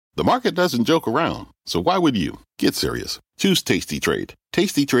The market doesn't joke around, so why would you? Get serious. Choose Tasty Trade.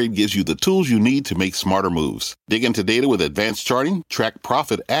 Tasty Trade gives you the tools you need to make smarter moves. Dig into data with advanced charting, track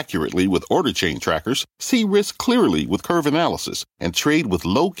profit accurately with order chain trackers, see risk clearly with curve analysis, and trade with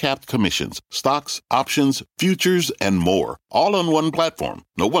low-capped commissions, stocks, options, futures, and more. All on one platform.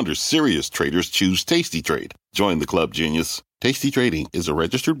 No wonder serious traders choose Tasty Trade. Join the club, genius. Tasty Trading is a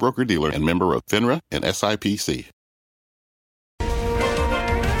registered broker-dealer and member of FINRA and SIPC.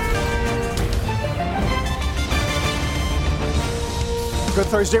 Good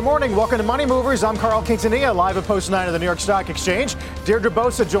Thursday morning. Welcome to Money Movers. I'm Carl Quintanilla, live at Post 9 of the New York Stock Exchange. Deirdre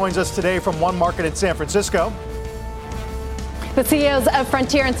Bosa joins us today from One Market in San Francisco. The CEOs of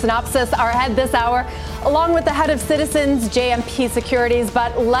Frontier and Synopsys are ahead this hour, along with the head of Citizens, JMP Securities.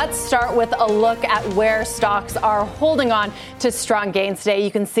 But let's start with a look at where stocks are holding on to strong gains today.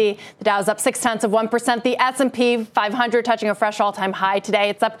 You can see the Dow's up 0.6%. The S&P 500 touching a fresh all-time high today.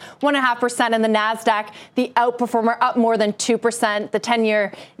 It's up 1.5%. And the NASDAQ, the outperformer, up more than 2%. The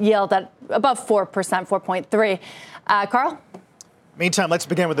 10-year yield at above 4%, 4.3%. Carl? Meantime, let's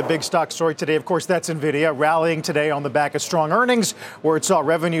begin with the big stock story today. Of course, that's NVIDIA, rallying today on the back of strong earnings, where it saw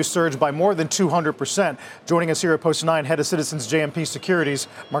revenue surge by more than 200%. Joining us here at Post 9, head of Citizens JMP Securities,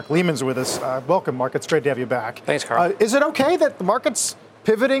 Mark Lehman's with us. Welcome, Mark. It's great to have you back. Thanks, Carl. Is it okay that the market's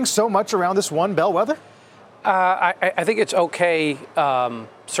pivoting so much around this one bellwether? I think it's okay,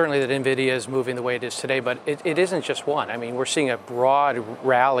 certainly that NVIDIA is moving the way it is today, but it isn't just one. I mean, we're seeing a broad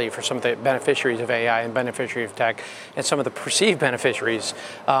rally for some of the beneficiaries of AI and beneficiaries of tech and some of the perceived beneficiaries.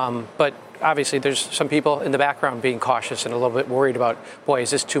 But obviously, there's some people in the background being cautious and a little bit worried about, boy,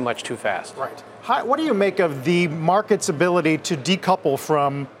 is this too much too fast? Right. What do you make of the market's ability to decouple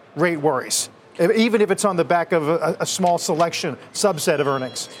from rate worries, even if it's on the back of a small subset of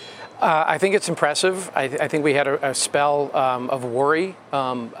earnings? I think it's impressive. I think we had a spell of worry,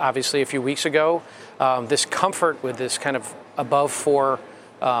 obviously, a few weeks ago. This comfort with this kind of above 4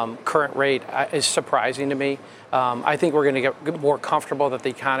 current rate is surprising to me. I think we're going to get more comfortable that the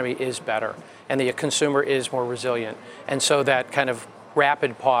economy is better and the consumer is more resilient. And so that kind of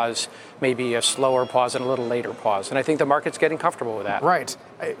rapid pause may be a slower pause and a little later pause. And I think the market's getting comfortable with that. Right.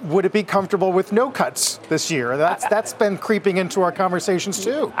 Would it be comfortable with no cuts this year? That's been creeping into our conversations,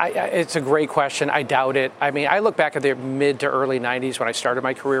 too. It's a great question. I doubt it. I mean, I look back at the mid to early 90s when I started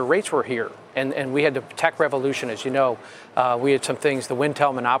my career. Rates were here. And we had the tech revolution, as you know. We had some things, the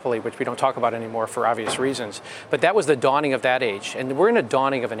Wintel monopoly, which we don't talk about anymore for obvious reasons. But that was the dawning of that age. And we're in a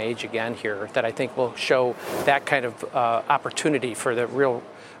dawning of an age again here that I think will show that kind of opportunity for the real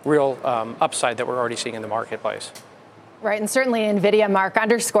upside that we're already seeing in the marketplace. Right, and certainly NVIDIA, Mark,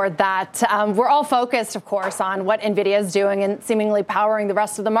 underscored that. We're all focused, of course, on what NVIDIA is doing and seemingly powering the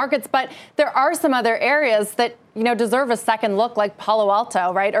rest of the markets, but there are some other areas that, deserve a second look, like Palo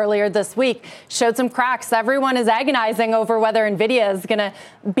Alto, right? Earlier this week showed some cracks. Everyone is agonizing over whether NVIDIA is going to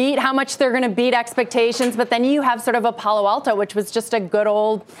beat, how much they're going to beat expectations, but then you have sort of a Palo Alto, which was just a good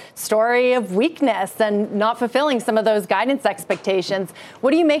old story of weakness and not fulfilling some of those guidance expectations. What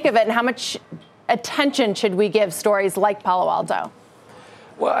do you make of it, and how much attention should we give stories like Palo Alto?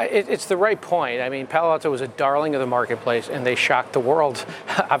 Well, it's the right point. I mean, Palo Alto was a darling of the marketplace, and they shocked the world,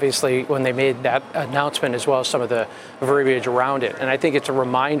 obviously, when they made that announcement, as well as some of the verbiage around it. And I think it's a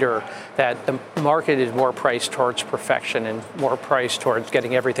reminder that the market is more priced towards perfection and more priced towards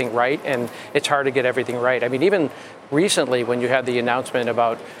getting everything right, and it's hard to get everything right. I mean, even recently, when you had the announcement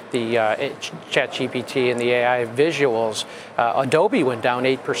about the ChatGPT and the AI visuals, Adobe went down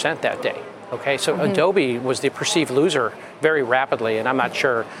 8% that day. Okay, so Adobe was the perceived loser very rapidly, and I'm not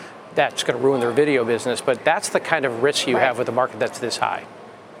sure that's going to ruin their video business, but that's the kind of risk you have with a market that's this high.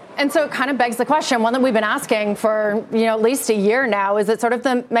 And so it kind of begs the question, one that we've been asking for, at least a year now, is it sort of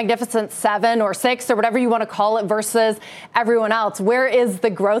the Magnificent 7 or 6 or whatever you want to call it versus everyone else? Where is the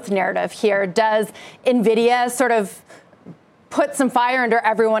growth narrative here? Does NVIDIA sort of put some fire under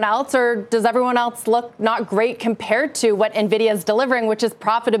everyone else, or does everyone else look not great compared to what NVIDIA is delivering, which is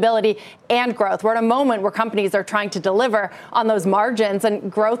profitability and growth? We're at a moment where companies are trying to deliver on those margins, and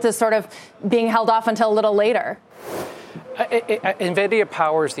growth is sort of being held off until a little later. NVIDIA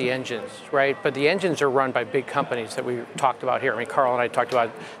powers the engines, right? But the engines are run by big companies that we talked about here. I mean, Carl and I talked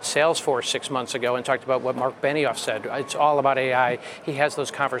about Salesforce 6 months ago and talked about what Mark Benioff said. It's all about AI. He has those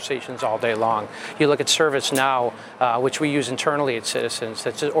conversations all day long. You look at ServiceNow, which we use internally at Citizens,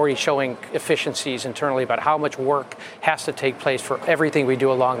 that's already showing efficiencies internally about how much work has to take place for everything we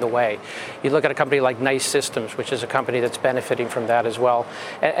do along the way. You look at a company like Nice Systems, which is a company that's benefiting from that as well.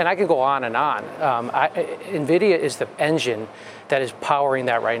 And I can go on and on. NVIDIA is the engine engine that is powering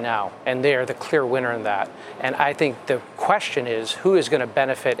that right now, and they're the clear winner in that. And I think the question is, who is going to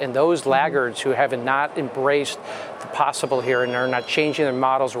benefit? And those laggards who have not embraced the possible here and are not changing their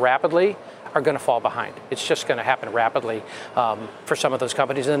models rapidly are going to fall behind. It's just going to happen rapidly for some of those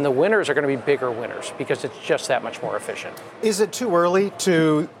companies. And the winners are going to be bigger winners because it's just that much more efficient. Is it too early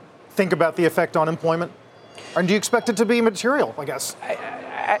to think about the effect on employment? Or do you expect it to be material, I guess?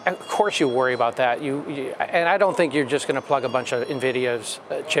 Of course you worry about that. And I don't think you're just going to plug a bunch of NVIDIA's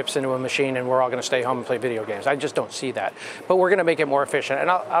chips into a machine and we're all going to stay home and play video games. I just don't see that. But we're going to make it more efficient.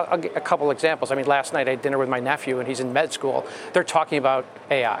 And I'll get a couple examples. I mean, last night I had dinner with my nephew and he's in med school. They're talking about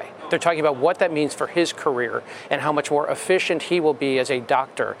AI. They're talking about what that means for his career and how much more efficient he will be as a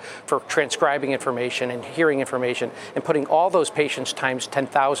doctor for transcribing information and hearing information and putting all those patients times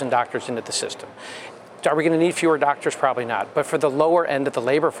 10,000 doctors into the system. Are we going to need fewer doctors? Probably not. But for the lower end of the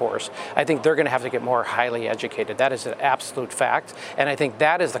labor force, I think they're going to have to get more highly educated. That is an absolute fact. And I think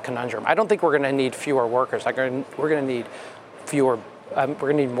that is the conundrum. I don't think we're going to need fewer workers. We're going to need we're going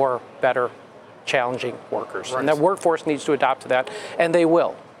to need more, better, challenging workers. Right. And the workforce needs to adapt to that, and they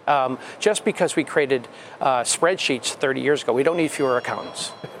will. Just because we created spreadsheets 30 years ago, we don't need fewer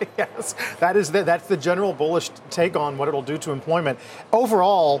accountants. Yes, that's the general bullish take on what it'll do to employment.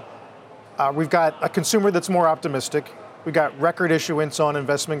 Overall, we've got a consumer that's more optimistic. We've got record issuance on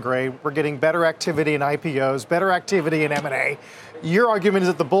investment grade. We're getting better activity in IPOs, better activity in M&A. Your argument is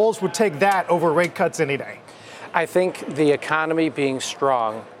that the bulls would take that over rate cuts any day. I think the economy being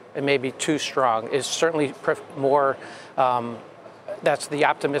strong, and maybe too strong, is certainly more that's the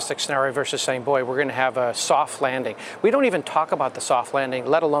optimistic scenario versus saying, boy, we're going to have a soft landing. We don't even talk about the soft landing,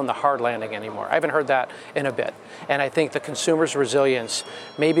 let alone the hard landing anymore. I haven't heard that in a bit. And I think the consumer's resilience,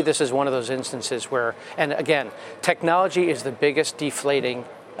 maybe this is one of those instances where, and again, technology is the biggest deflating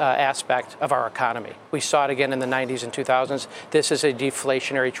aspect of our economy. We saw it again in the 90s and 2000s. This is a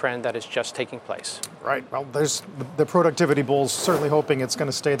deflationary trend that is just taking place. Right. Well, there's the productivity bulls certainly hoping it's going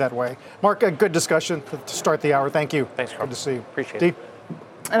to stay that way. Mark, a good discussion to start the hour. Thank you. Thanks, Carl. Good to see you. Appreciate it.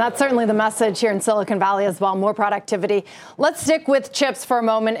 And that's certainly the message here in Silicon Valley as well, more productivity. Let's stick with chips for a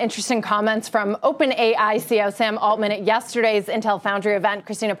moment. Interesting comments from OpenAI CEO Sam Altman at yesterday's Intel Foundry event.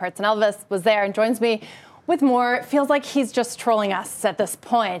 Christina Parts-Elvis was there and joins me with more. It feels like he's just trolling us at this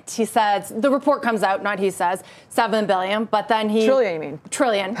point. He says, the report comes out, not he says, $7 billion, but then he... Trillion, you mean?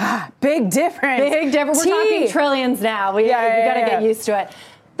 Trillion. Big difference. Big difference. We're talking trillions now. We got to get used to it.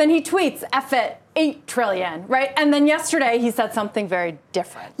 Then he tweets, F it, 8 trillion, right? And then yesterday he said something very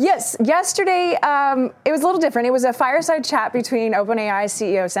different. Yes, yesterday it was a little different. It was a fireside chat between OpenAI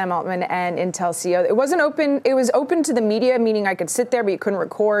CEO Sam Altman and Intel CEO. It wasn't open. It was open to the media, meaning I could sit there, but you couldn't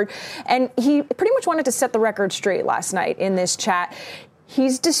record. And he pretty much wanted to set the record straight last night in this chat.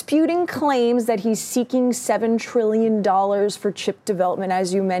 He's disputing claims that he's seeking $7 trillion for chip development.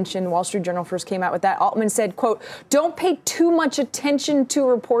 As you mentioned, Wall Street Journal first came out with that. Altman said, quote, don't pay too much attention to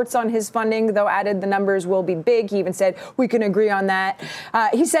reports on his funding, though added the numbers will be big. He even said, we can agree on that.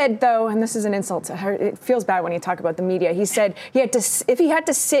 He said, though, and this is an insult to her, it feels bad when you talk about the media. He said if he had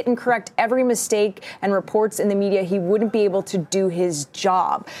to sit and correct every mistake and reports in the media, he wouldn't be able to do his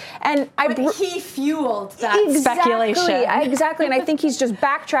job. And he fueled that speculation. Exactly. And I think he's just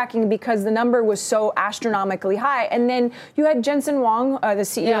backtracking because the number was so astronomically high. And then you had Jensen Huang, the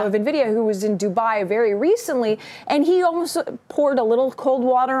CEO of NVIDIA, who was in Dubai very recently, and he almost poured a little cold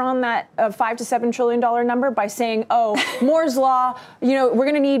water on that $5 to $7 trillion number by saying, Moore's Law, we're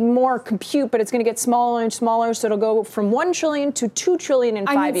going to need more compute, but it's going to get smaller and smaller, so it'll go from $1 trillion to $2 trillion in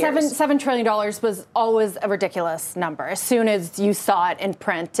 5 years. $7 trillion was always a ridiculous number as soon as you saw it in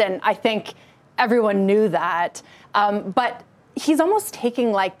print, and I think everyone knew that. But he's almost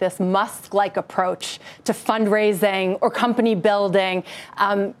taking like this Musk-like approach to fundraising or company building.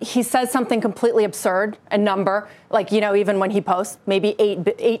 He says something completely absurd, a number, like, even when he posts, maybe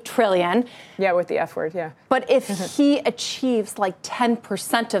 8 trillion. Yeah, with the F word, yeah. But if he achieves like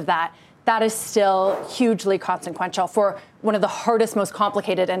 10% of that, that is still hugely consequential for one of the hardest, most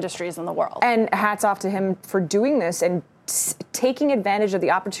complicated industries in the world. And hats off to him for doing this and taking advantage of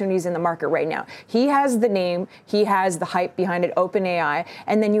the opportunities in the market right now. He has the name, he has the hype behind it, OpenAI,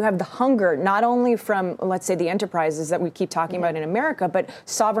 and then you have the hunger, not only from, let's say, the enterprises that we keep talking about in America, but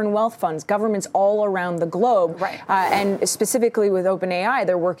sovereign wealth funds, governments all around the globe. Right. And specifically with OpenAI,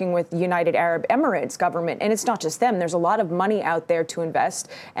 they're working with United Arab Emirates government. And it's not just them. There's a lot of money out there to invest,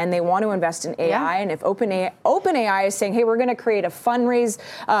 and they want to invest in AI. Yeah. And if OpenAI is saying, hey, we're going to create a fundraise,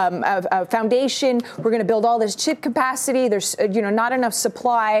 a foundation, we're going to build all this chip capacity, there's not enough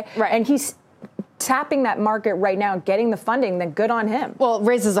supply, right. And he's tapping that market right now, getting the funding, then good on him. Well, it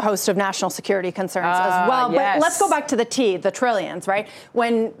raises a host of national security concerns as well. Yes. But let's go back to the trillions, right?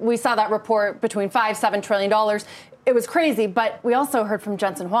 When we saw that report between $5-7 trillion, it was crazy. But we also heard from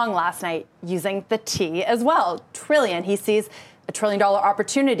Jensen Huang last night using the T as well, trillion. He sees a $1 trillion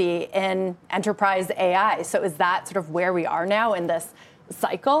opportunity in enterprise AI. So is that sort of where we are now in this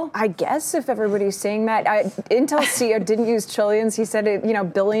cycle? I guess if everybody's saying that, Intel CEO didn't use trillions. He said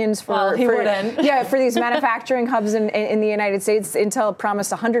it, billions for. Well, he wouldn't. Yeah, for these manufacturing hubs in the United States. Intel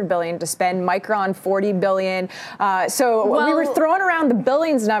promised $100 billion to spend. Micron $40 billion. We were throwing around the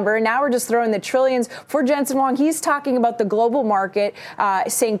billions number, and now we're just throwing the trillions. For Jensen Huang, he's talking about the global market,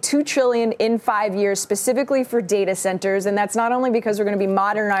 saying $2 trillion in 5 years, specifically for data centers, and that's not only because we're going to be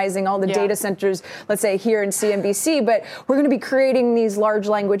modernizing all the data centers, let's say here in CNBC, but we're going to be creating these large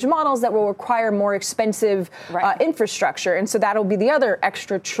language models that will require more expensive infrastructure. And so that'll be the other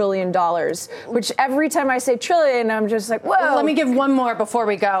extra $1 trillion, which every time I say trillion, I'm just like, whoa. Let me give one more before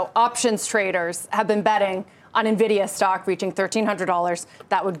we go. Options traders have been betting on NVIDIA stock reaching $1,300.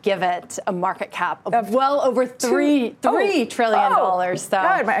 That would give it a market cap of well over $3 trillion. So.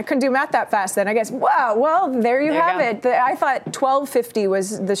 God, I couldn't do math that fast then, I guess. Wow, well, there you have it. I thought $1,250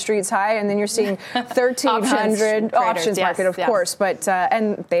 was the street's high, and then you're seeing $1,300 options market, of course. But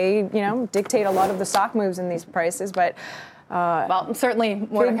and they, dictate a lot of the stock moves in these prices. But well, certainly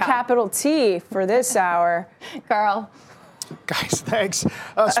more big capital T for this hour. Carl. Guys, thanks.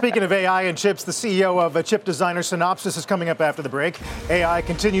 Speaking of AI and chips, the CEO of chip designer Synopsys is coming up after the break. AI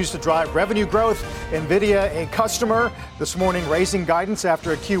continues to drive revenue growth. NVIDIA, a customer, this morning raising guidance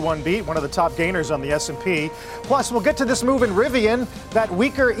after a Q1 beat, one of the top gainers on the S&P. Plus, we'll get to this move in Rivian, that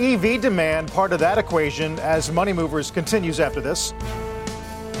weaker EV demand, part of that equation, as Money Movers continues after this.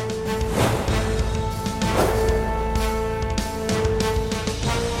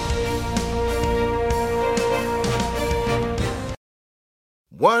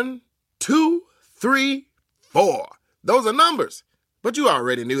 One, two, three, four. Those are numbers. But you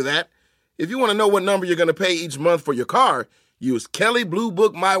already knew that. If you want to know what number you're going to pay each month for your car, use Kelley Blue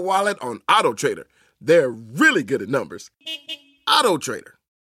Book My Wallet on Auto Trader. They're really good at numbers. Auto Trader.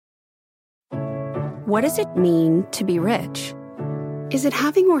 What does it mean to be rich? Is it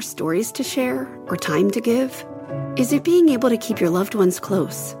having more stories to share or time to give? Is it being able to keep your loved ones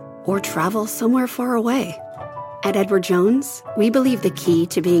close or travel somewhere far away? At Edward Jones, we believe the key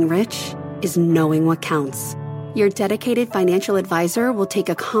to being rich is knowing what counts. Your dedicated financial advisor will take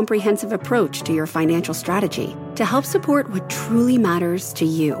a comprehensive approach to your financial strategy to help support what truly matters to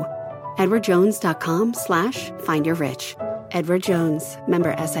you. EdwardJones.com/findyourrich. Edward Jones,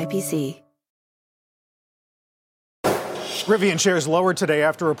 member SIPC. Rivian shares lowered today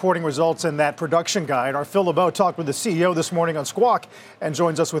after reporting results in that production guide. Our Phil LeBeau talked with the CEO this morning on Squawk and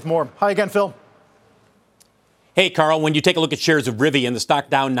joins us with more. Hi again, Phil. Hey, Carl, when you take a look at shares of Rivian, the stock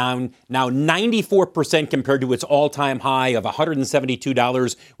down now 94% compared to its all-time high of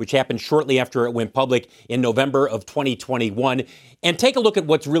 $172, which happened shortly after it went public in November of 2021. And take a look at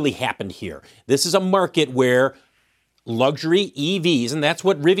what's really happened here. This is a market where luxury EVs, and that's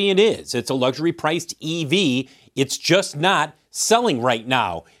what Rivian is. It's a luxury-priced EV. It's just not selling right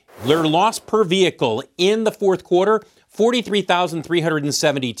now. Their loss per vehicle in the fourth quarter,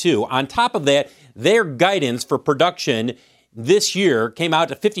 $43,372. On top of that, their guidance for production this year came out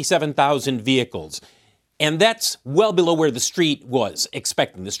at 57,000 vehicles. And that's well below where the street was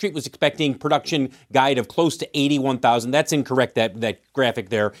expecting. The street was expecting production guide of close to 81,000. That's incorrect, that graphic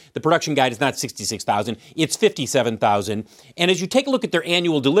there. The production guide is not 66,000. It's 57,000. And as you take a look at their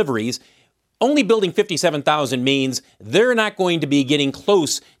annual deliveries, only building 57,000 means they're not going to be getting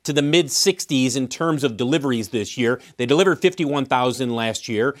close to the mid-60s in terms of deliveries this year. They delivered 51,000 last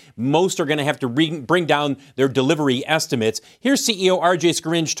year. Most are going to have to bring down their delivery estimates. Here's CEO RJ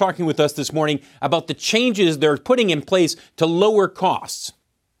Scaringe talking with us this morning about the changes they're putting in place to lower costs.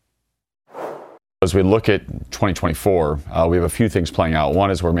 As we look at 2024, we have a few things playing out. One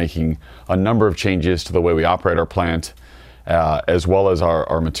is we're making a number of changes to the way we operate our plant, as well as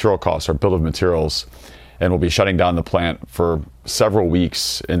our material costs, our bill of materials. And we'll be shutting down the plant for several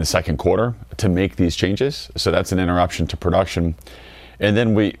weeks in the second quarter to make these changes. So that's an interruption to production. And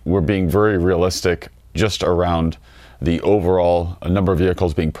then we're being very realistic just around the overall number of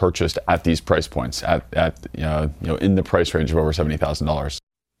vehicles being purchased at these price points, in the price range of over $70,000.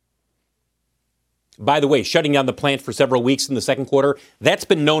 By the way, shutting down the plant for several weeks in the second quarter, that's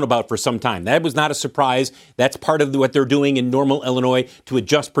been known about for some time. That was not a surprise. That's part of what they're doing in Normal, Illinois to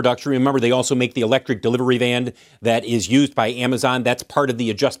adjust production. Remember, they also make the electric delivery van that is used by Amazon. That's part of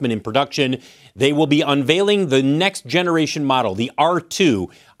the adjustment in production. They will be unveiling the next generation model, the R2,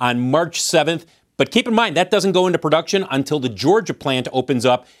 on March 7th. But keep in mind, that doesn't go into production until the Georgia plant opens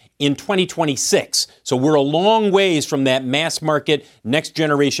up in 2026. So we're a long ways from that mass market, next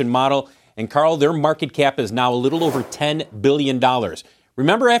generation model. And Carl, their market cap is now a little over $10 billion.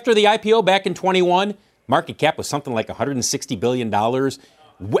 Remember after the IPO back in 21, market cap was something like $160 billion,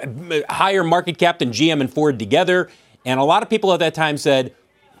 higher market cap than GM and Ford together. And a lot of people at that time said,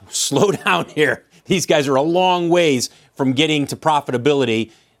 slow down here. These guys are a long ways from getting to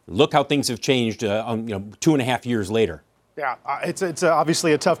profitability. Look how things have changed 2.5 years later. Yeah, it's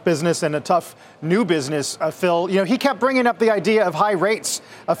obviously a tough business and a tough new business, Phil. He kept bringing up the idea of high rates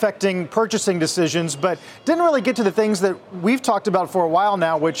affecting purchasing decisions, but didn't really get to the things that we've talked about for a while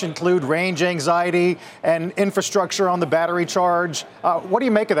now, which include range anxiety and infrastructure on the battery charge. What do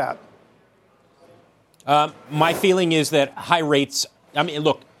you make of that? My feeling is that high rates,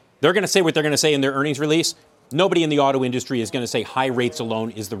 look, they're going to say what they're going to say in their earnings release. Nobody in the auto industry is going to say high rates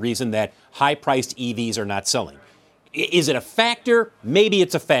alone is the reason that high-priced EVs are not selling. Is it a factor? Maybe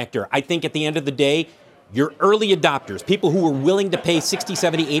it's a factor. I think at the end of the day, your early adopters, people who were willing to pay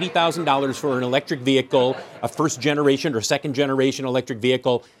 $60,000, $70,000, $80,000 for an electric vehicle, a first-generation or second-generation electric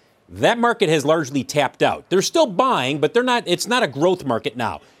vehicle, that market has largely tapped out. They're still buying, but it's not a growth market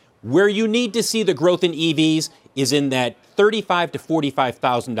now. Where you need to see the growth in EVs is in that $35,000 to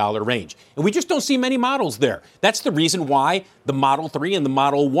 $45,000 range. And we just don't see many models there. That's the reason why the Model 3 and the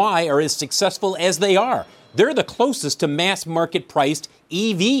Model Y are as successful as they are. They're the closest to mass market priced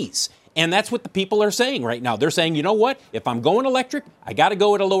EVs. And that's what the people are saying right now. They're saying, you know what? If I'm going electric, I got to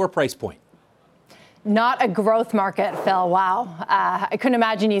go at a lower price point. Not a growth market, Phil. Wow. I couldn't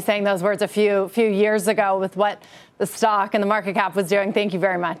imagine you saying those words a few years ago with what the stock and the market cap was doing. Thank you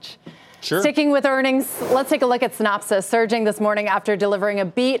very much. Sure. Sticking with earnings, let's take a look at Synopsys, surging this morning after delivering a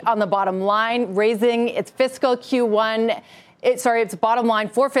beat on the bottom line, raising its its bottom line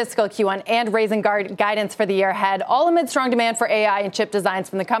for fiscal Q1 and raising guidance for the year ahead, all amid strong demand for AI and chip designs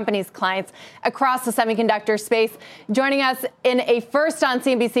from the company's clients across the semiconductor space. Joining us in a first on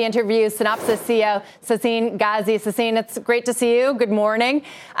CNBC interview, Synopsys CEO Sassine Ghazi. Sassine, it's great to see you. Good morning.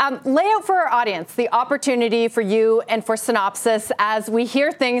 Lay out for our audience the opportunity for you and for Synopsys as we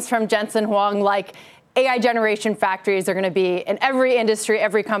hear things from Jensen Huang like AI generation factories are going to be in every industry,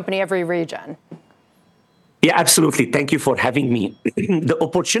 every company, every region. Yeah, absolutely. Thank you for having me. The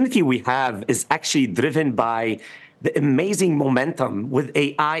opportunity we have is actually driven by the amazing momentum with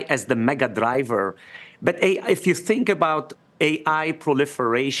AI as the mega driver. But if you think about AI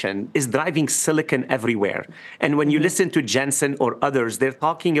proliferation is driving silicon everywhere. And when you listen to Jensen or others, they're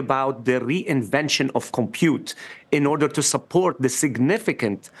talking about the reinvention of compute in order to support the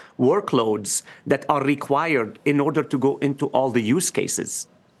significant workloads that are required in order to go into all the use cases.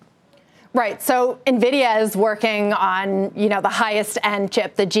 Right. So NVIDIA is working on, the highest end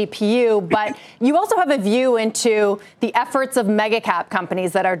chip, the GPU, but you also have a view into the efforts of mega cap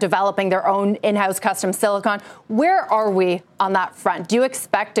companies that are developing their own in-house custom silicon. Where are we on that front? Do you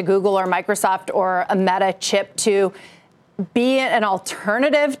expect a Google or Microsoft or a Meta chip to be an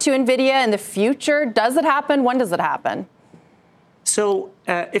alternative to NVIDIA in the future? Does it happen? When does it happen? So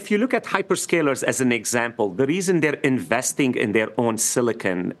if you look at hyperscalers as an example, the reason they're investing in their own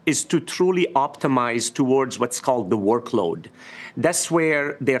silicon is to truly optimize towards what's called the workload. That's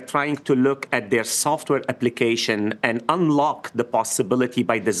where they're trying to look at their software application and unlock the possibility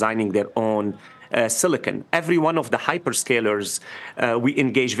by designing their own silicon. Every one of the hyperscalers, we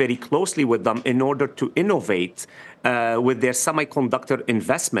engage very closely with them in order to innovate with their semiconductor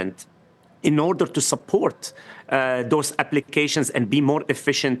investment in order to support those applications and be more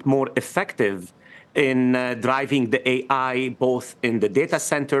efficient, more effective in driving the AI, both in the data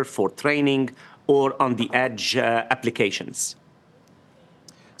center for training or on the edge applications.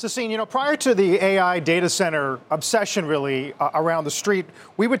 Sassine, prior to the AI data center obsession really around the street,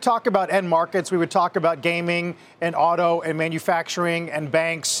 we would talk about end markets. We would talk about gaming and auto and manufacturing and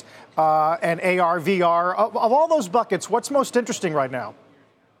banks and AR, VR. Of all those buckets, what's most interesting right now?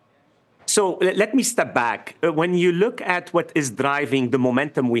 So let me step back. When you look at what is driving the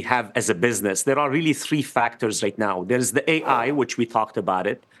momentum we have as a business, there are really three factors right now. There's the AI, which we talked about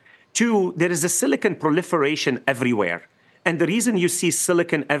it. Two, there is a silicon proliferation everywhere. And the reason you see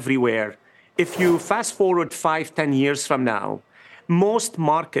silicon everywhere, if you fast forward 5-10 years from now, most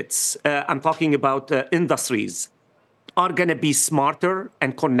markets, I'm talking about industries, are going to be smarter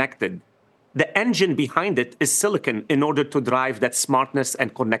and connected. The engine behind it is silicon in order to drive that smartness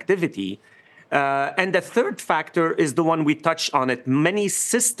and connectivity. And the third factor is the one we touched on it. Many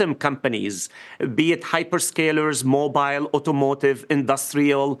system companies, be it hyperscalers, mobile, automotive,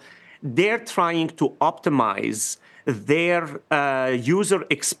 industrial, they're trying to optimize their user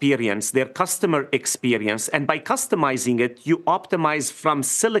experience, their customer experience. And by customizing it, you optimize from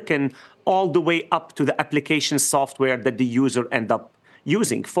silicon all the way up to the application software that the user end up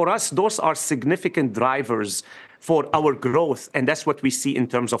using. For us, those are significant drivers for our growth, and that's what we see in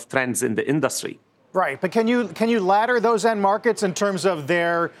terms of trends in the industry. Right, but can you ladder those end markets in terms of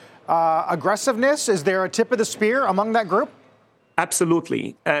their aggressiveness? Is there a tip of the spear among that group?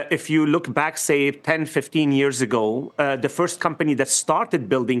 Absolutely. If you look back, say, 10, 15 years ago, the first company that started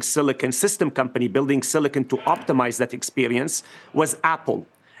building silicon, system company building silicon to optimize that experience was Apple.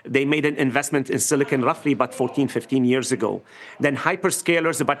 They made an investment in silicon roughly about 14, 15 years ago. Then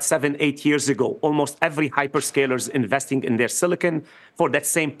hyperscalers about 7, 8 years ago. Almost every hyperscaler is investing in their silicon for that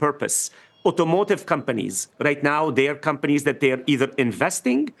same purpose. Automotive companies, right now, they are companies that they're either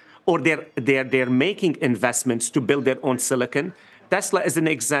investing or they're making investments to build their own silicon. Tesla is an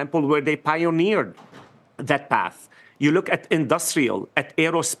example where they pioneered that path. You look at industrial, at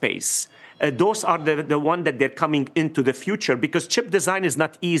aerospace. Those are the one that they're coming into the future because chip design is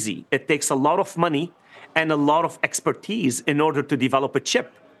not easy. It takes a lot of money and a lot of expertise in order to develop a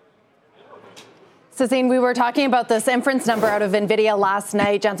chip. Sassine, we were talking about this inference number out of NVIDIA last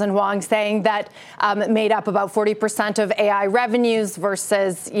night. Jensen Huang saying that made up about 40% of AI revenues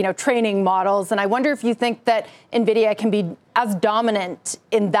versus, training models. And I wonder if you think that NVIDIA can be as dominant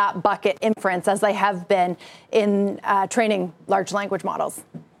in that bucket inference as they have been in training large language models.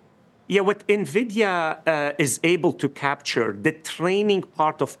 Yeah, what NVIDIA is able to capture, the training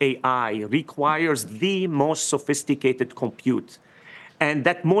part of AI requires the most sophisticated compute. And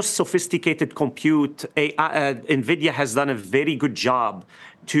that most sophisticated compute, NVIDIA has done a very good job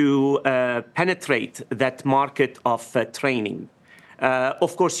to penetrate that market of training.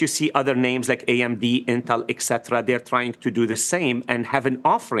 Of course, you see other names like AMD, Intel, etc. They're trying to do the same and have an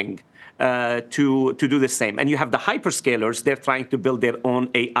offering to do the same. And you have the hyperscalers. They're trying to build their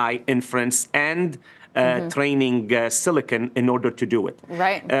own AI inference and training silicon in order to do it.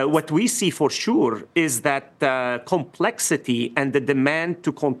 Right. What we see for sure is that complexity and the demand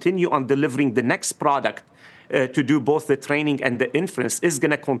to continue on delivering the next product to do both the training and the inference is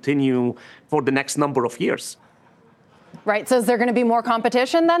going to continue for the next number of years. Right. So is there going to be more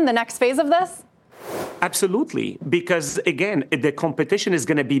competition then, the next phase of this? Absolutely. Because, again, the competition is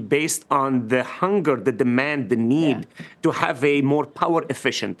going to be based on the hunger, the demand, the need to have a more power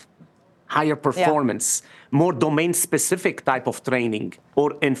efficient, higher performance, more domain-specific type of training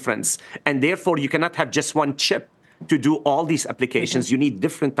or inference. And therefore, you cannot have just one chip to do all these applications. You need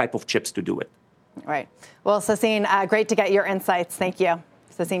different type of chips to do it. Right. Well, Sassine, great to get your insights. Thank you.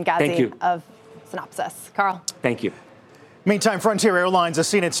 Sassine Ghazi of Synopsys. Carl. Thank you. Meantime, Frontier Airlines has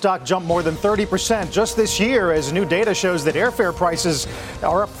seen its stock jump more than 30% just this year as new data shows that airfare prices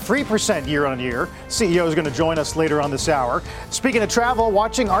are up 3% year on year. CEO is going to join us later on this hour. Speaking of travel,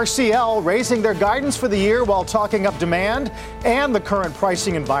 watching RCL raising their guidance for the year while talking up demand and the current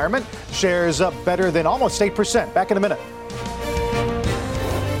pricing environment. Shares up better than almost 8%. Back in a minute.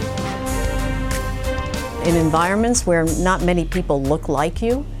 In environments where not many people look like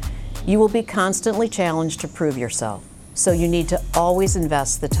you, you will be constantly challenged to prove yourself. So you need to always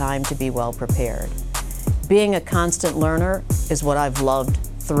invest the time to be well prepared. Being a constant learner is what I've loved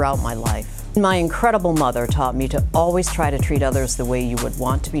throughout my life. My incredible mother taught me to always try to treat others the way you would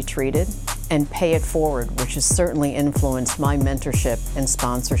want to be treated and pay it forward, which has certainly influenced my mentorship and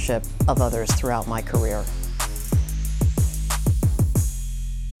sponsorship of others throughout my career.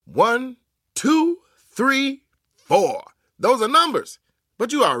 1, 2, 3, 4. Those are numbers,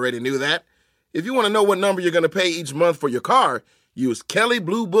 but you already knew that. If you want to know what number you're going to pay each month for your car, use Kelley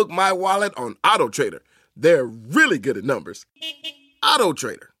Blue Book My Wallet on Auto Trader. They're really good at numbers. Auto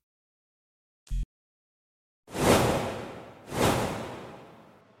Trader.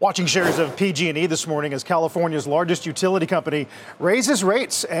 Watching shares of PG&E this morning as California's largest utility company raises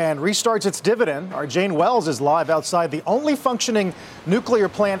rates and restarts its dividend. Our Jane Wells is live outside the only functioning nuclear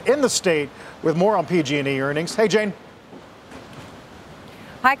plant in the state with more on PG&E earnings. Hey, Jane.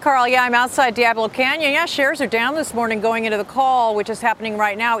 Hi, Carl. Yeah, I'm outside Diablo Canyon. Yeah, shares are down this morning going into the call, which is happening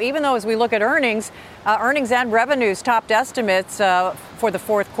right now, even though as we look at earnings and revenues topped estimates for the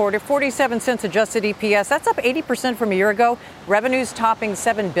fourth quarter, 47 cents adjusted EPS. That's up 80% from a year ago. Revenues topping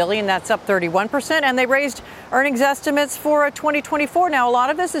 $7 billion. That's up 31%. And they raised earnings estimates for 2024. Now, a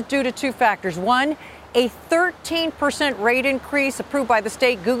lot of this is due to two factors. One, a 13% rate increase approved by the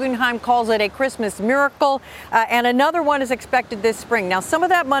state. Guggenheim calls it a Christmas miracle. And another one is expected this spring. Now, some of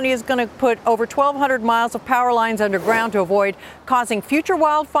that money is going to put over 1,200 miles of power lines underground to avoid causing future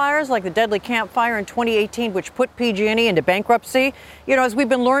wildfires like the deadly Camp Fire in 2018, which put PG&E into bankruptcy. You know, as we've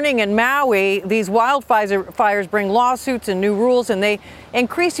been learning in Maui, these wildfires bring lawsuits and new rules, and they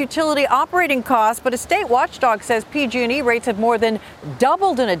increase utility operating costs. But a state watchdog says PG&E rates have more than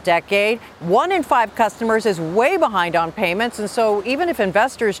doubled in a decade. 1 in 5 customers is way behind on payments. And so even if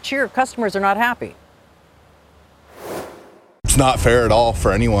investors cheer, customers are not happy. It's not fair at all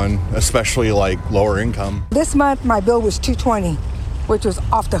for anyone, especially like lower income. This month, my bill was $220, which was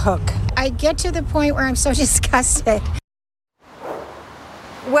off the hook. I get to the point where I'm so disgusted.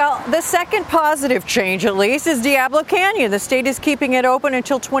 Well, the second positive change, at least, is Diablo Canyon. The state is keeping it open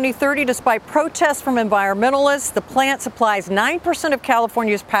until 2030 despite protests from environmentalists. The plant supplies 9% of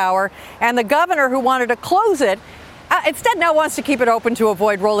California's power, and the governor who wanted to close it instead now wants to keep it open to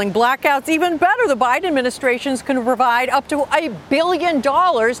avoid rolling blackouts. Even better, the Biden administration is going to provide up to $1 billion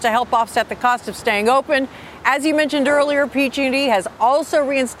to help offset the cost of staying open. As you mentioned earlier, PG&E has also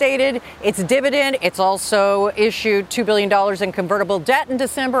reinstated its dividend. It's also issued $2 billion in convertible debt in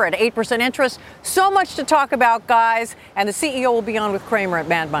December at 8% interest. So much to talk about, guys. And the CEO will be on with Kramer at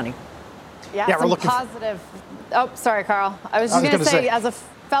Mad Money. Yeah, we're looking positive. Oh, sorry, Carl. I was just going to say, as a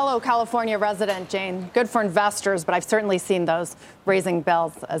fellow California resident, Jane, good for investors, but I've certainly seen those rising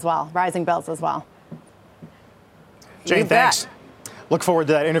bills as well. Jane, thanks. Look forward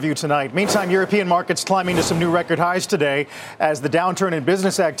to that interview tonight. Meantime, European markets climbing to some new record highs today as the downturn in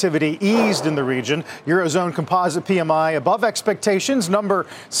business activity eased in the region. Eurozone composite PMI above expectations, number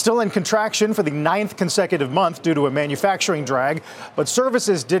still in contraction for the 9th consecutive month due to a manufacturing drag. But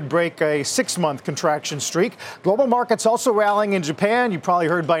services did break a 6-month contraction streak. Global markets also rallying in Japan. You probably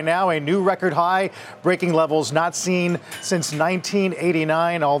heard by now a new record high, breaking levels not seen since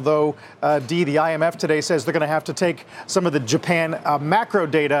 1989. Although, the IMF today says they're going to have to take some of the Japan macro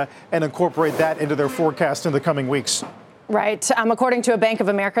data and incorporate that into their forecast in the coming weeks. Right. According to a Bank of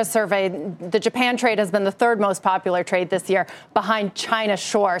America survey, the Japan trade has been the 3rd most popular trade this year, behind China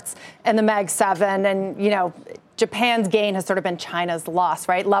shorts and the Mag 7. And, you know, Japan's gain has sort of been China's loss,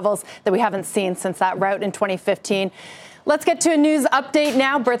 right? Levels that we haven't seen since that rout in 2015. Let's get to a news update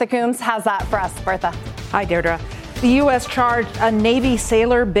now. Bertha Coombs has that for us. Bertha. Hi, Deirdre. The U.S. charged a Navy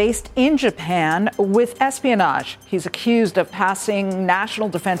sailor based in Japan with espionage. He's accused of passing national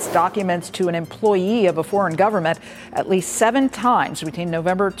defense documents to an employee of a foreign government at least 7 times between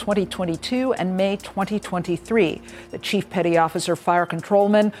November 2022 and May 2023. The chief petty officer fire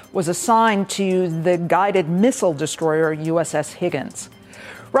controlman was assigned to the guided missile destroyer USS Higgins.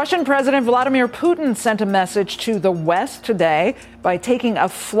 Russian President Vladimir Putin sent a message to the West today by taking a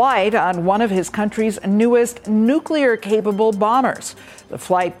flight on one of his country's newest nuclear-capable bombers. The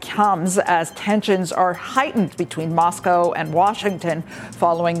flight comes as tensions are heightened between Moscow and Washington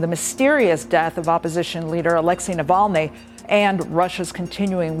following the mysterious death of opposition leader Alexei Navalny and Russia's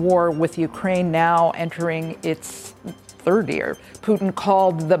continuing war with Ukraine now entering its 3rd year. Putin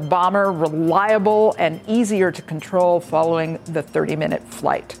called the bomber reliable and easier to control following the 30-minute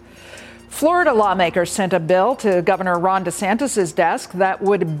flight. Florida lawmakers sent a bill to Governor Ron DeSantis' desk that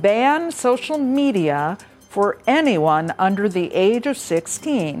would ban social media for anyone under the age of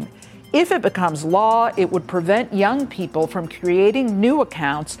 16. If it becomes law, it would prevent young people from creating new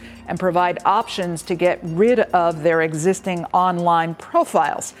accounts and provide options to get rid of their existing online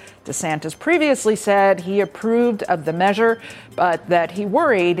profiles. DeSantis previously said he approved of the measure, but that he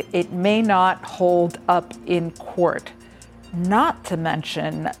worried it may not hold up in court. Not to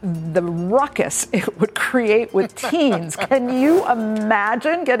mention the ruckus it would create with teens. Can you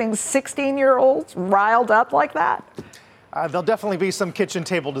imagine getting 16-year-olds riled up like that? There'll definitely be some kitchen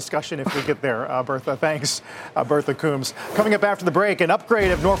table discussion if we get there, Bertha. Thanks, Bertha Coombs. Coming up after the break, an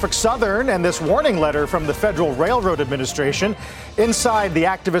upgrade of Norfolk Southern and this warning letter from the Federal Railroad Administration inside the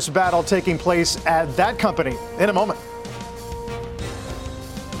activist battle taking place at that company in a moment.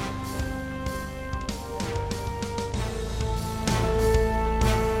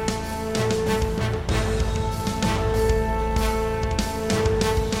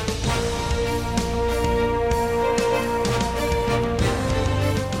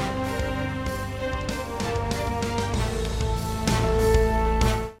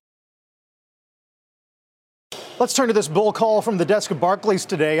 Let's turn to this bull call from the desk of Barclays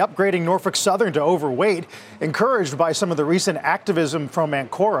today, upgrading Norfolk Southern to overweight, encouraged by some of the recent activism from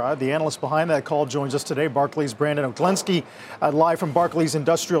Ancora. The analyst behind that call joins us today, Barclays' Brandon Oglensky, live from Barclays'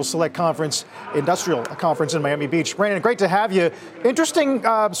 Industrial Conference in Miami Beach. Brandon, great to have you. Interesting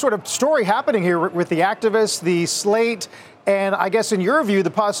sort of story happening here with the activists, the slate, and I guess in your view, the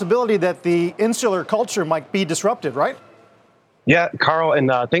possibility that the insular culture might be disrupted, right? Yeah, Carl,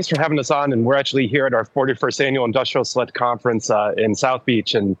 and thanks for having us on. And we're actually here at our 41st Annual Industrial Select Conference in South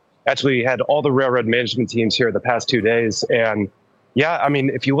Beach, and actually had all the railroad management teams here the past 2 days. And yeah, I mean,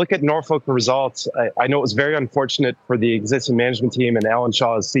 if you look at Norfolk results, I know it was very unfortunate for the existing management team and Alan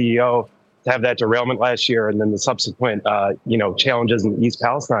Shaw as CEO to have that derailment last year, and then the subsequent, challenges in East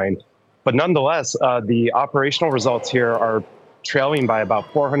Palestine. But nonetheless, the operational results here are trailing by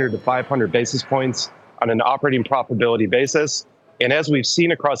about 400 to 500 basis points on an operating profitability basis. And as we've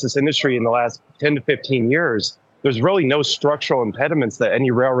seen across this industry in the last 10 to 15 years, there's really no structural impediments that any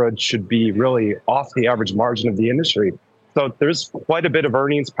railroad should be really off the average margin of the industry. So there's quite a bit of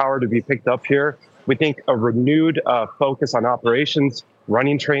earnings power to be picked up here. We think a renewed focus on operations,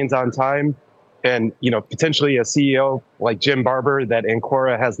 running trains on time, and potentially a CEO like Jim Barber that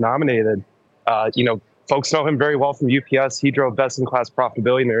Ancora has nominated. Folks know him very well from UPS. He drove best-in-class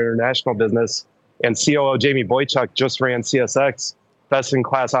profitability in their international business. And COO Jamie Boychuk just ran CSX,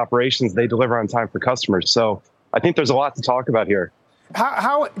 best-in-class operations. They deliver on time for customers. So I think there's a lot to talk about here.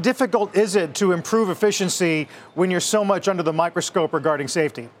 How difficult is it to improve efficiency when you're so much under the microscope regarding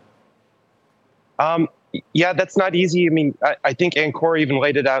safety? Yeah, that's not easy. I mean, I think Ancora even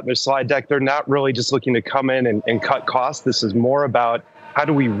laid it out in their slide deck. They're not really just looking to come in and cut costs. This is more about how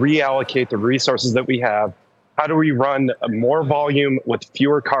do we reallocate the resources that we have? How do we run more volume with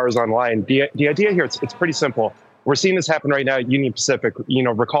fewer cars online? The idea here, it's pretty simple. We're seeing this happen right now at Union Pacific.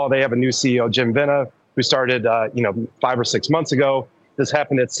 Recall they have a new CEO, Jim Vena, who started, 5 or 6 months ago. This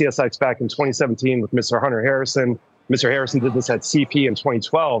happened at CSX back in 2017 with Mr. Hunter Harrison. Mr. Harrison did this at CP in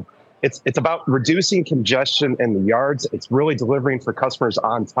 2012. It's about reducing congestion in the yards. It's really delivering for customers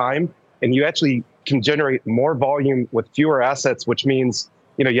on time. And you actually can generate more volume with fewer assets, which means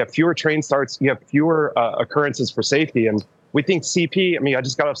you have fewer train starts, you have fewer occurrences for safety. And we think CP, I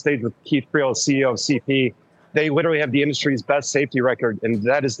just got off stage with Keith Creel, CEO of CP. They literally have the industry's best safety record, and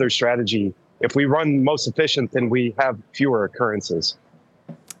that is their strategy. If we run most efficient, then we have fewer occurrences.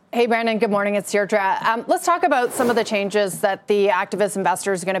 Hey, Brandon, good morning. It's Deirdre. Let's talk about some of the changes that the activist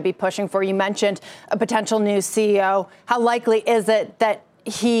investors are going to be pushing for. You mentioned a potential new CEO. How likely is it that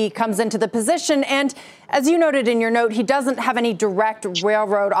he comes into the position? And as you noted in your note, he doesn't have any direct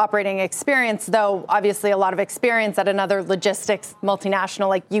railroad operating experience, though obviously a lot of experience at another logistics multinational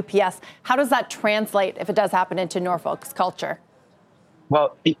like UPS. How does that translate, if it does happen, into Norfolk's culture?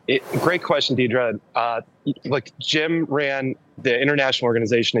 Well, great question, Deirdre. Jim ran the international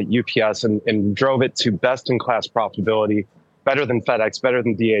organization at UPS and drove it to best-in-class profitability, better than FedEx, better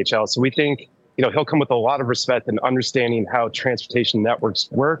than DHL. So we think he'll come with a lot of respect and understanding how transportation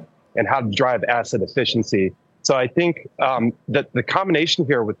networks work and how to drive asset efficiency. So I think that the combination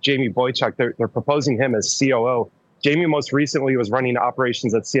here with Jamie Boychuk, they're proposing him as COO. Jamie most recently was running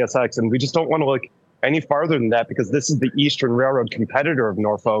operations at CSX, and we just don't want to look any farther than that because this is the Eastern Railroad competitor of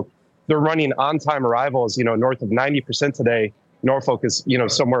Norfolk. They're running on-time arrivals, north of 90% today. Norfolk is,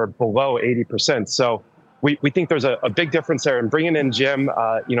 somewhere below 80%. So we think there's a big difference there. And bringing in Jim,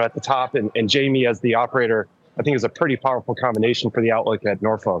 at the top and Jamie as the operator, I think is a pretty powerful combination for the outlook at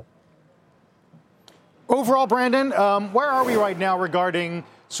Norfolk. Overall, Brandon, where are we right now regarding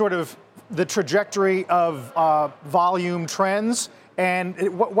sort of the trajectory of volume trends?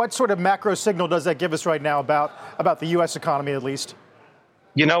 And what sort of macro signal does that give us right now about the U.S. economy, at least?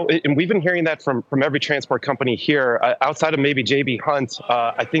 And we've been hearing that from every transport company here. Outside of maybe J.B. Hunt,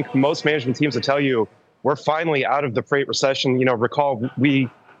 I think most management teams will tell you we're finally out of the freight recession. Recall we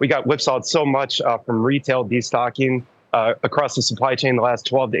got whipsawed so much from retail destocking across the supply chain the last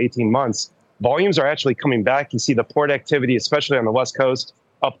 12 to 18 months. Volumes are actually coming back. You see the port activity, especially on the West Coast,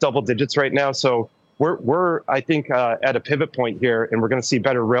 up double digits right now. So we're I think, at a pivot point here, and we're going to see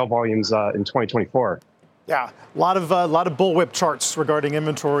better rail volumes in 2024. Yeah, a lot of bullwhip charts regarding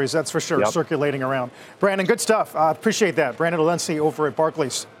inventories, that's for sure, circulating around. Brandon, good stuff. Appreciate that. Brandon Oglensky over at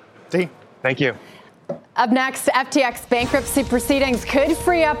Barclays. D. Thank you. Up next, FTX bankruptcy proceedings could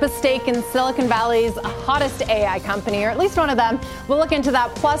free up a stake in Silicon Valley's hottest AI company, or at least one of them. We'll look into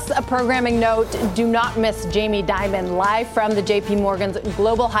that, plus a programming note. Do not miss Jamie Dimon live from the JP Morgan's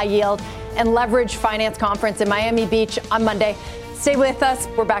Global High Yield and Leverage Finance Conference in Miami Beach on Monday. Stay with us.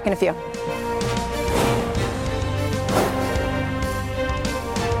 We're back in a few.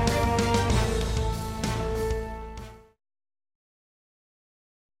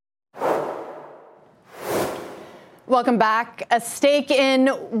 Welcome back. A stake in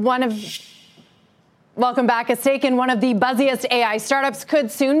one of the buzziest AI startups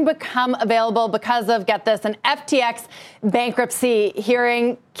could soon become available because of, get this, an FTX bankruptcy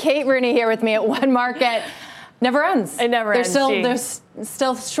hearing. Kate Rooney here with me at One Market. Never ends. It never ends. They're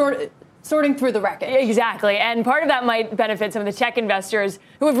still sorting through the wreckage. Exactly. And part of that might benefit some of the tech investors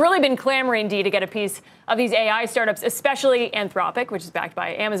who have really been clamoring, Dee, to get a piece of these AI startups, especially Anthropic, which is backed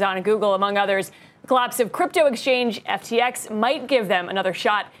by Amazon and Google, among others. The collapse of crypto exchange FTX might give them another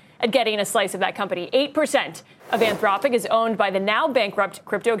shot at getting a slice of that company. 8% of Anthropic is owned by the now bankrupt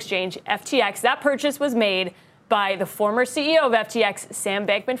crypto exchange FTX. That purchase was made by the former CEO of FTX, Sam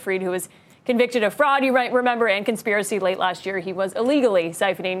Bankman-Fried, who was convicted of fraud, you might remember, and conspiracy late last year. He was illegally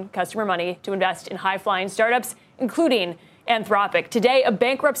siphoning customer money to invest in high-flying startups, including Anthropic. Today, a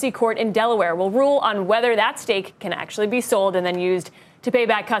bankruptcy court in Delaware will rule on whether that stake can actually be sold and then used to pay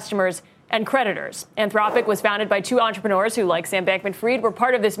back customers and creditors. Anthropic was founded by two entrepreneurs who, like Sam Bankman-Fried, were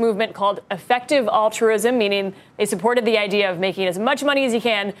part of this movement called effective altruism, meaning they supported the idea of making as much money as you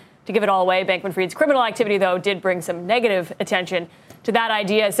can to give it all away. Bankman-Fried's criminal activity, though, did bring some negative attention to that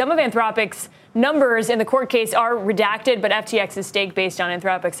idea. Some of Anthropic's numbers in the court case are redacted, but FTX's stake, based on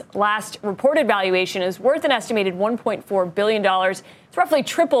Anthropic's last reported valuation, is worth an estimated $1.4 billion. It's roughly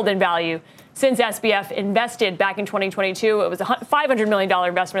tripled in value since SBF invested back in 2022. It was a $500 million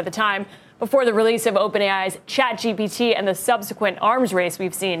investment at the time, before the release of OpenAI's ChatGPT and the subsequent arms race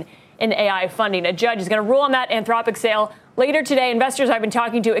we've seen in AI funding. A judge is going to rule on that Anthropic sale later today. Investors I've been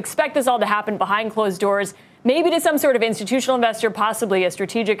talking to expect this all to happen behind closed doors, maybe to some sort of institutional investor, possibly a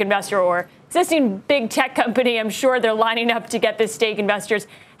strategic investor or existing big tech company. I'm sure they're lining up to get this stake. Investors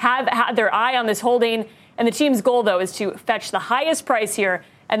have had their eye on this holding. And the team's goal, though, is to fetch the highest price here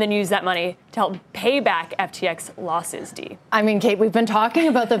and then use that money to help pay back FTX losses, Dee. I mean, Kate, we've been talking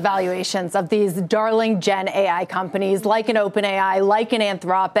about the valuations of these darling Gen AI companies like an OpenAI, like an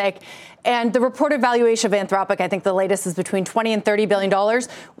Anthropic. And the reported valuation of Anthropic, I think the latest is between $20 and $30 billion,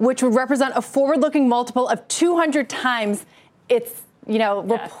 which would represent a forward-looking multiple of 200 times its,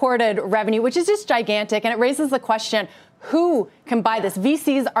 reported revenue, which is just gigantic. And it raises the question, who can buy this?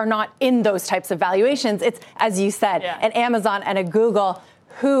 VCs are not in those types of valuations. It's, as you said, an Amazon and a Google,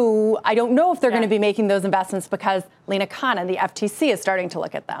 who I don't know if they're going to be making those investments because Lena Khan and the FTC is starting to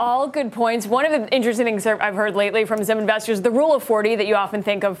look at them. All good points. One of the interesting things I've heard lately from some investors, the rule of 40 that you often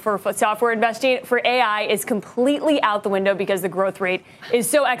think of for software investing, for AI is completely out the window because the growth rate is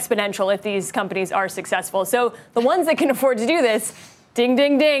so exponential if these companies are successful. So the ones that can afford to do this, ding,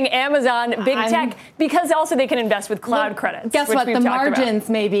 ding, ding, Amazon, big tech, because also they can invest with cloud credits. Guess what? The margins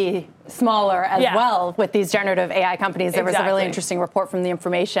may be smaller as well with these generative AI companies. There was a really interesting report from The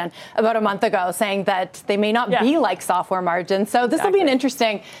Information about a month ago saying that they may not be like software margins. So this will be an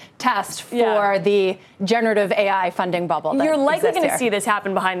interesting test for the generative AI funding bubble. You're likely going to see this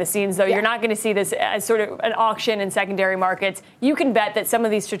happen behind the scenes, though. You're not going to see this as sort of an auction in secondary markets. You can bet that some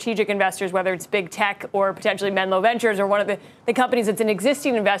of these strategic investors, whether it's big tech or potentially Menlo Ventures or one of the companies that's an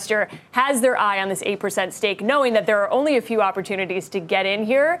existing investor, has their eye on this 8% stake, knowing that there are only a few opportunities to get in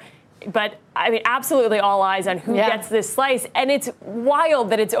here. But, I mean, absolutely all eyes on who gets this slice. And it's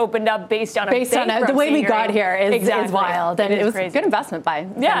wild that it's opened up based on the way we got here is wild. And it was a good investment by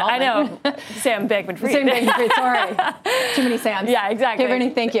Sam Altman. I know. Sam Bankman-Fried. Sam Bankman-Fried, sorry. Too many Sams. Yeah, exactly. Okay,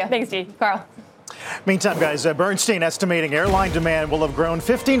 Bernie, thank you. Thanks, Dee. Carl. Meantime, guys, Bernstein estimating airline demand will have grown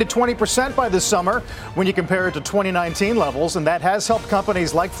 15 to 20% by this summer when you compare it to 2019 levels, and that has helped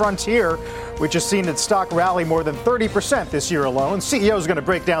companies like Frontier, which has seen its stock rally more than 30% this year alone. CEO is going to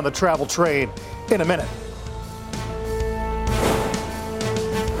break down the travel trade in a minute.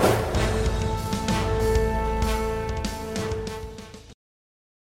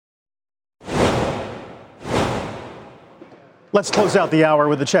 Let's close out the hour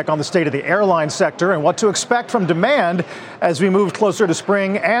with a check on the state of the airline sector and what to expect from demand as we move closer to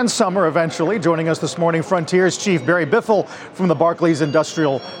spring and summer eventually. Joining us this morning, Frontier's Chief Barry Biffle from the Barclays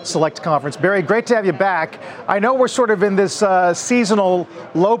Industrial Select Conference. Barry, great to have you back. I know we're sort of in this seasonal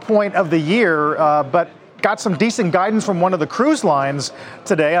low point of the year, but got some decent guidance from one of the cruise lines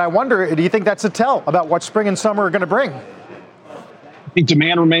today. And I wonder, do you think that's a tell about what spring and summer are going to bring? I think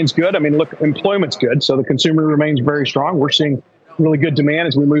demand remains good. I mean, look, employment's good, so the consumer remains very strong. We're seeing really good demand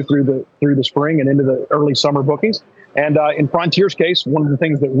as we move through the spring and into the early summer bookings. And in Frontier's case, one of the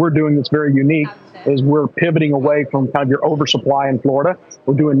things that we're doing that's very unique is we're pivoting away from kind of your oversupply in Florida.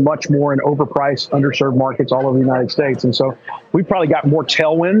 We're doing much more in overpriced, underserved markets all over the United States. And so we've probably got more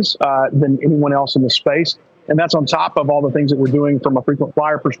tailwinds than anyone else in the space. And that's on top of all the things that we're doing from a frequent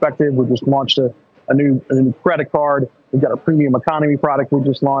flyer perspective. We just launched a a new credit card. We've got our premium economy product we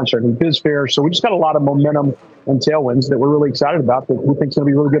just launched, our new BizFare. So we just got a lot of momentum and tailwinds that we're really excited about that we think is going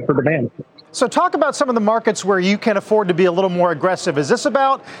to be really good for demand. So talk about some of the markets where you can afford to be a little more aggressive. Is this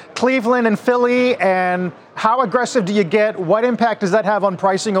about Cleveland and Philly, and how aggressive do you get? What impact does that have on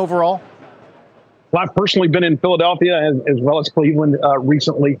pricing overall? Well, I've personally been in Philadelphia as well as Cleveland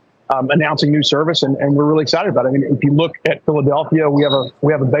recently, announcing new service, and we're really excited about it. I mean, if you look at Philadelphia, we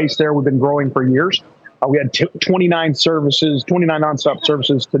have a base there. We've been growing for years. We had 29 nonstop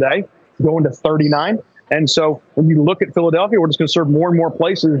services today, going to 39. And so when you look at Philadelphia, we're just going to serve more and more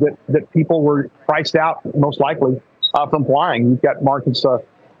places that people were priced out, most likely, from flying. You've got markets,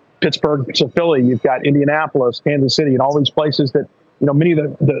 Pittsburgh to Philly. You've got Indianapolis, Kansas City, and all these places that, many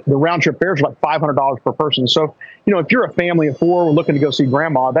of the round trip fares are like $500 per person. So, if you're a family of four, we're looking to go see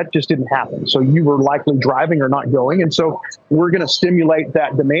grandma, that just didn't happen. So you were likely driving or not going. And so we're going to stimulate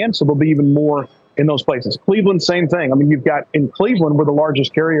that demand. So there'll be even more in those places. Cleveland, same thing. I mean, you've got in Cleveland, we're the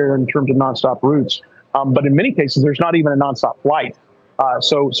largest carrier in terms of nonstop routes. But in many cases, there's not even a nonstop flight.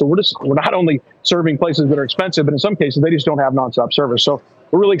 So we're not only serving places that are expensive, but in some cases, they just don't have nonstop service. So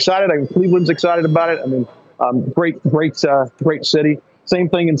we're really excited. I mean, Cleveland's excited about it. I mean, great city. Same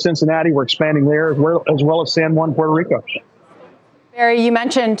thing in Cincinnati. We're expanding there as well as San Juan, Puerto Rico. Barry, you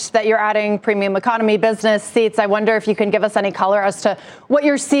mentioned that you're adding premium economy business seats. I wonder if you can give us any color as to what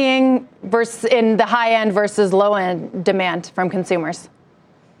you're seeing in the high end versus low end demand from consumers.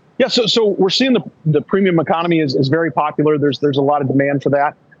 Yeah, so we're seeing the premium economy is very popular. There's a lot of demand for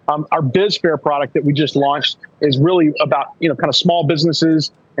that. Our BizFare product that we just launched is really about kind of small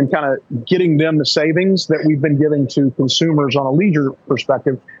businesses and kind of getting them the savings that we've been giving to consumers on a leisure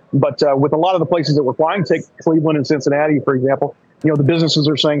perspective. But with a lot of the places that we're flying, take Cleveland and Cincinnati, for example, the businesses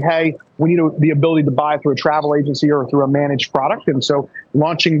are saying, hey, we need the ability to buy through a travel agency or through a managed product. And so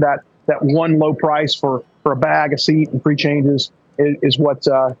launching that one low price for a bag, a seat, and free changes is what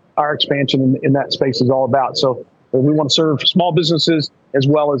our expansion in that space is all about. So we want to serve small businesses as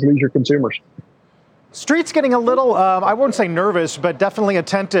well as leisure consumers. Street's getting a little, I wouldn't say nervous, but definitely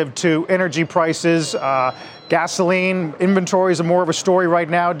attentive to energy prices. Gasoline inventories are more of a story right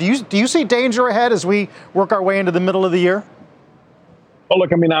now. Do you see danger ahead as we work our way into the middle of the year? Oh,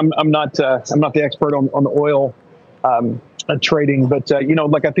 look, I mean, I'm not the expert on the oil trading, but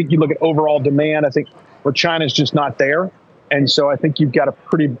I think you look at overall demand. I think where China's just not there, and so I think you've got a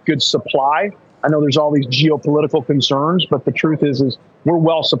pretty good supply. I know there's all these geopolitical concerns, but the truth is we're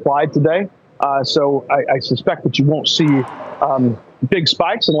well supplied today. So I suspect that you won't see big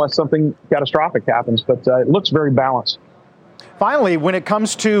spikes unless something catastrophic happens, but it looks very balanced. Finally, when it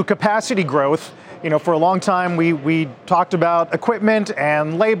comes to capacity growth, for a long time we talked about equipment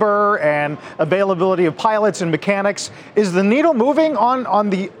and labor and availability of pilots and mechanics. Is the needle moving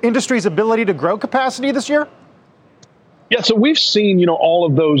on the industry's ability to grow capacity this year? Yeah, so we've seen, all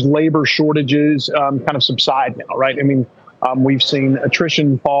of those labor shortages kind of subside now, right? I mean, we've seen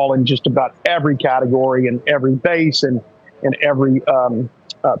attrition fall in just about every category and every base and in every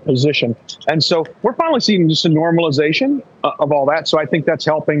position. And so we're finally seeing just a normalization of all that. So I think that's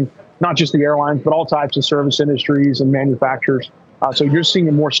helping not just the airlines, but all types of service industries and manufacturers. So you're seeing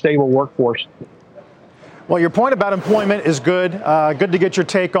a more stable workforce. Well, your point about employment is good. Good to get your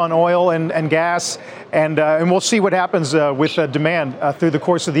take on oil and gas, and we'll see what happens with demand through the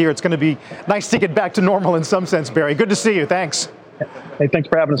course of the year. It's going to be nice to get back to normal in some sense, Barry. Good to see you. Thanks. Hey, thanks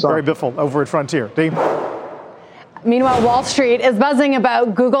for having us on. Barry Biffle over at Frontier. Dave? Meanwhile, Wall Street is buzzing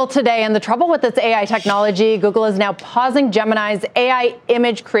about Google today and the trouble with its AI technology. Google is now pausing Gemini's AI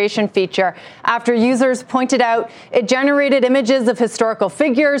image creation feature after users pointed out it generated images of historical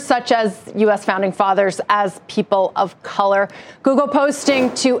figures such as U.S. founding fathers as people of color. Google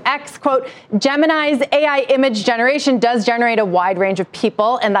posting to X, quote, Gemini's AI image generation does generate a wide range of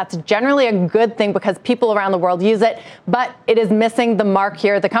people, and that's generally a good thing because people around the world use it, but it is missing the mark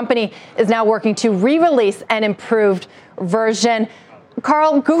here. The company is now working to re-release and improve version.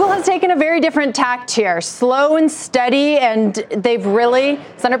 Carl, Google has taken a very different tact here, slow and steady, and they've really,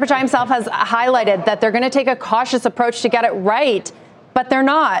 Senator Pichai himself has highlighted that they're going to take a cautious approach to get it right, but they're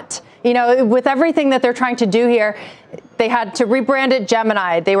not. With everything that they're trying to do here, they had to rebrand it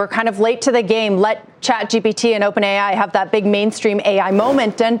Gemini. They were kind of late to the game, let ChatGPT and OpenAI have that big mainstream AI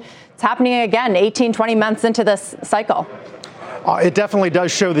moment, and it's happening again 18, 20 months into this cycle. It definitely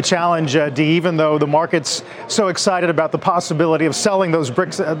does show the challenge, Dee, even though the market's so excited about the possibility of selling those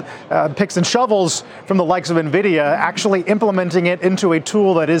picks and shovels from the likes of NVIDIA, actually implementing it into a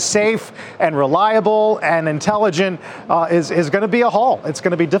tool that is safe and reliable and intelligent is going to be a haul. It's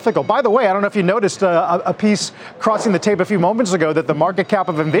going to be difficult. By the way, I don't know if you noticed a piece crossing the tape a few moments ago that the market cap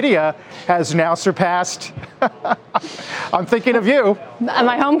of NVIDIA has now surpassed, I'm thinking of you.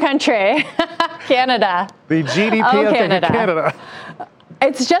 My home country, Canada. The GDP of Canada.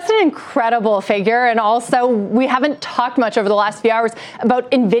 It's just an incredible figure. And also, we haven't talked much over the last few hours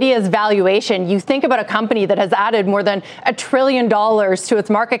about NVIDIA's valuation. You think about a company that has added more than $1 trillion to its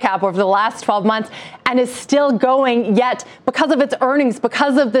market cap over the last 12 months and is still going, yet because of its earnings,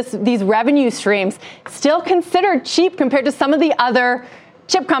 because of these revenue streams, still considered cheap compared to some of the other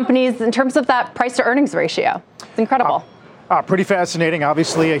chip companies in terms of that price to earnings ratio. It's incredible. Pretty fascinating.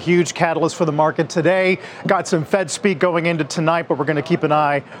 Obviously, a huge catalyst for the market today. Got some Fed speak going into tonight, but we're going to keep an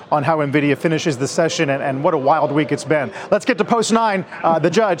eye on how NVIDIA finishes the session, and what a wild week it's been. Let's get to Post 9, the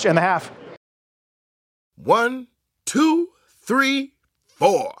judge and the half. 1, 2, 3,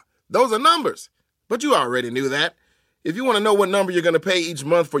 4. Those are numbers, but you already knew that. If you want to know what number you're going to pay each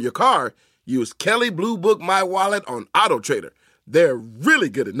month for your car, use Kelly Blue Book My Wallet on Auto Trader. They're really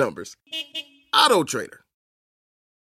good at numbers. Auto Trader.